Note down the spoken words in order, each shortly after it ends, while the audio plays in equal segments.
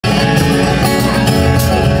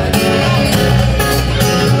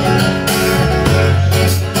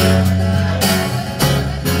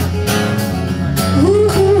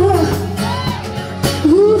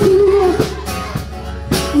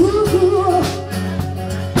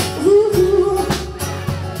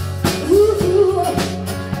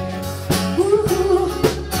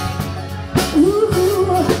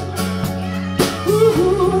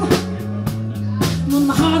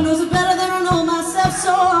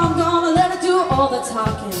we're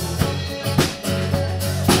talking.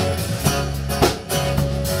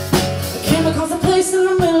 I came across a place in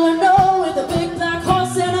the middle of nowhere with a big black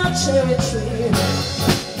horse and a cherry tree.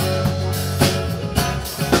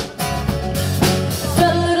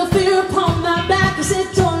 Felt a little fear upon my back. I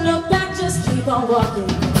said, don't look back, just keep on walking.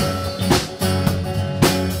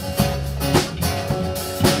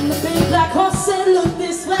 And the big black horse said, look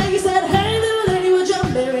this way. He said, hey little lady, would you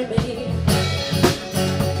marry me?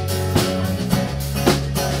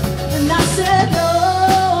 And I said, no,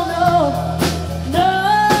 no, no,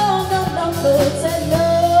 no, no, no. It said, no,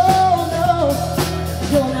 no,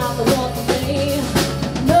 you're not the one for me.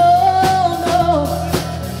 No, no,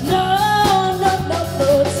 no, no, no, no.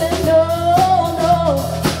 It said, no, no,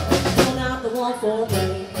 you're not the one for me.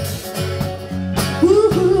 Ooh,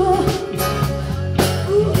 ooh.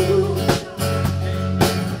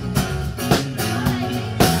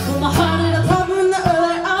 Well, my heart had a problem in the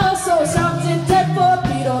early hours, so I stopped it dead for a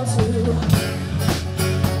beat or two.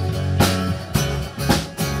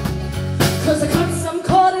 'Cause I cut some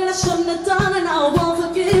cord and I shouldn't have done, and I won't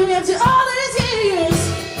forgive you after all these years.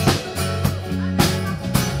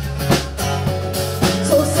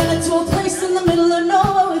 So I sent it to a place in the middle of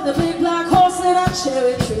nowhere with a big black horse and a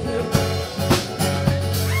cherry tree.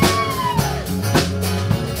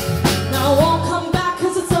 Now I won't come back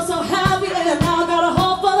 'cause it's so happy, and now I got a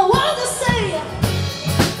hope for the world to see.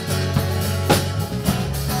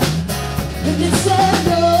 And it said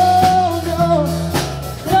no, no,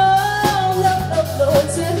 no, no, no, no. It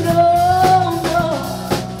said no, no,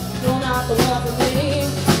 you're not the one for me.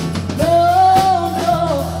 No, no,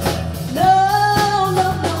 no, no,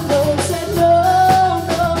 no, no. It said no,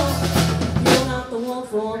 no, you're not the one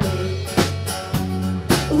for me.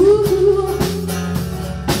 Ooh,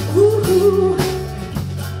 ooh,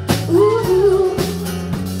 ooh.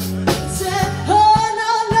 It said, oh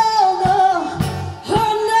no, no, no,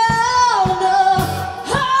 oh no, no,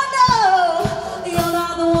 oh no, you're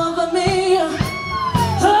not the one for me.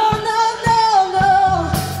 Oh no, no, no,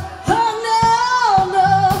 oh no, no,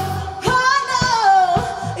 oh no,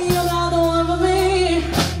 you're not the one for me.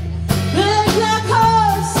 Big black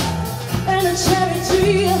horse and a cherry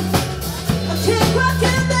tree. I can't rock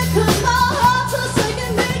it back 'cause my heart's a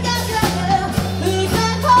singing big, yeah, yeah. Big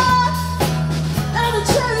black horse and a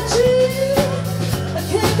cherry tree. I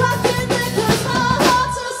can't rock it back 'cause my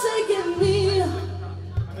heart's a singing me.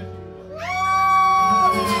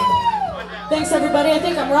 Thanks everybody. I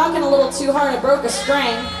think I'm rocking a little too hard. I broke a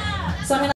string. So I'm gonna